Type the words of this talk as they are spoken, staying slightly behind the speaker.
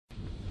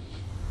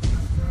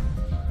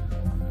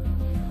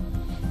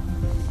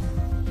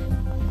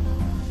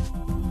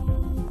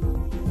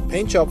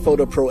PaintShop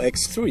Photo Pro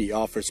X3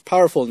 offers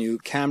powerful new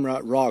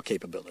camera raw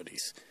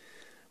capabilities.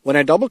 When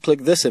I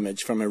double-click this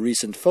image from a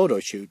recent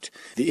photo shoot,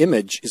 the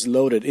image is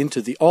loaded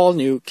into the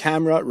all-new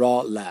Camera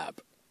Raw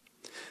Lab.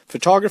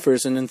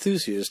 Photographers and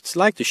enthusiasts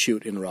like to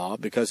shoot in RAW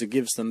because it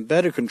gives them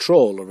better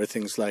control over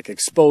things like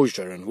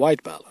exposure and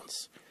white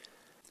balance.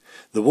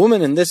 The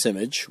woman in this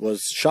image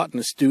was shot in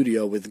a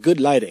studio with good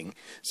lighting,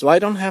 so I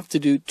don't have to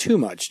do too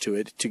much to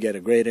it to get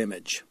a great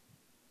image.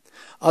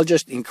 I'll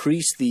just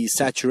increase the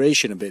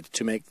saturation a bit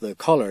to make the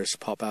colors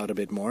pop out a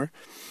bit more,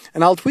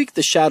 and I'll tweak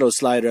the shadow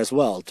slider as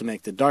well to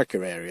make the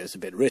darker areas a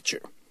bit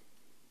richer.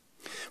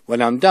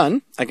 When I'm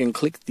done, I can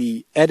click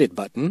the Edit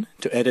button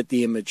to edit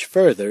the image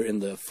further in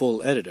the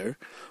full editor,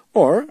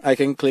 or I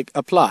can click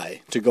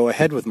Apply to go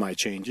ahead with my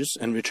changes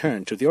and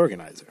return to the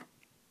organizer.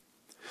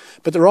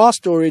 But the raw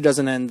story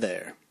doesn't end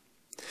there.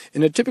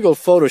 In a typical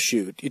photo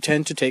shoot, you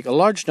tend to take a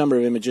large number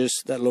of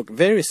images that look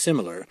very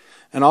similar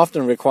and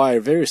often require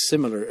very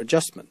similar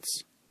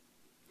adjustments.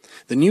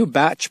 The new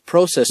batch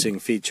processing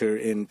feature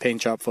in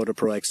PaintShop Photo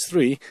Pro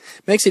X3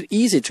 makes it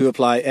easy to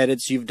apply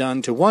edits you've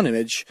done to one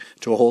image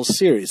to a whole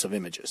series of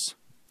images.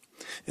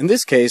 In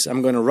this case,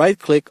 I'm going to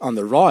right-click on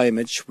the raw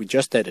image we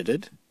just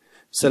edited,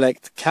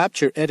 select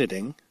Capture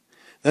Editing,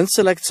 then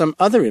select some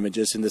other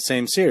images in the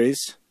same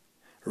series,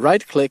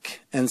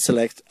 right-click and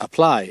select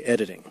Apply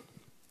Editing.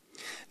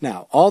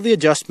 Now, all the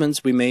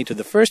adjustments we made to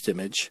the first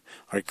image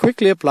are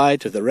quickly applied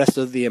to the rest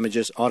of the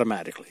images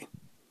automatically.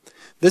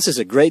 This is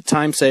a great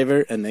time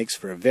saver and makes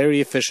for a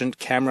very efficient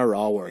camera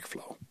raw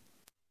workflow.